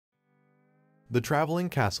The Traveling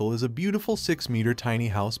Castle is a beautiful 6-meter tiny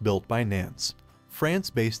house built by Nantes,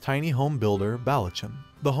 France-based tiny home builder Baluchon.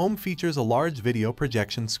 The home features a large video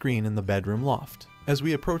projection screen in the bedroom loft. As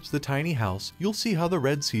we approach the tiny house, you'll see how the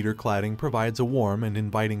red cedar cladding provides a warm and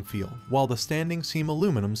inviting feel, while the standing seam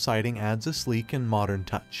aluminum siding adds a sleek and modern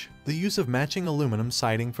touch. The use of matching aluminum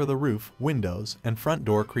siding for the roof, windows, and front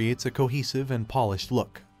door creates a cohesive and polished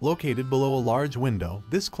look. Located below a large window,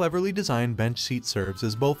 this cleverly designed bench seat serves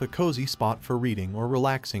as both a cozy spot for reading or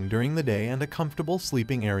relaxing during the day and a comfortable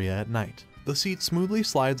sleeping area at night. The seat smoothly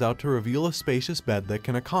slides out to reveal a spacious bed that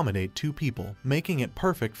can accommodate 2 people, making it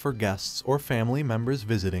perfect for guests or family members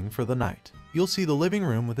visiting for the night. You'll see the living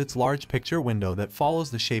room with its large picture window that follows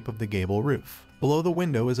the shape of the gable roof. Below the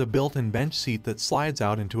window is a built-in bench seat that slides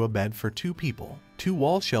out into a bed for 2 people. 2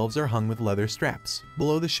 wall shelves are hung with leather straps.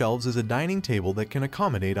 Below the shelves is a dining table that can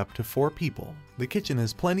accommodate up to 4 people. The kitchen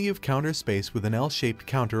has plenty of counter space with an L-shaped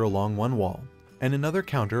counter along one wall and another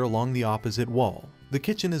counter along the opposite wall. The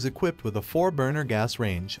kitchen is equipped with a 4-burner gas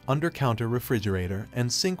range, under-counter refrigerator,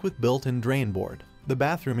 and sink with built-in drain board. The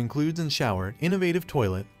bathroom includes a shower, innovative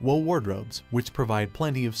toilet, wool wardrobes, which provide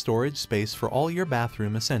plenty of storage space for all your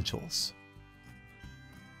bathroom essentials.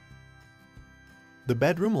 The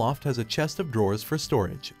bedroom loft has a chest of drawers for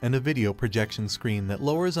storage and a video projection screen that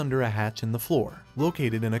lowers under a hatch in the floor.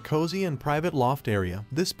 Located in a cozy and private loft area,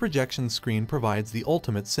 this projection screen provides the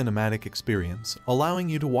ultimate cinematic experience, allowing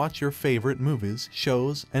you to watch your favorite movies,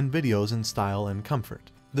 shows, and videos in style and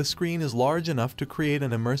comfort. The screen is large enough to create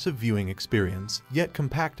an immersive viewing experience, yet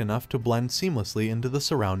compact enough to blend seamlessly into the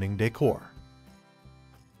surrounding decor.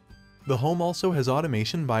 The home also has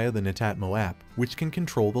automation via the Netatmo app, which can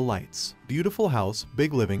control the lights. Beautiful house,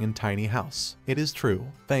 big living and tiny house. It is true.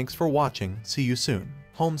 Thanks for watching. See you soon.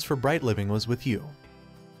 Homes for Bright Living was with you.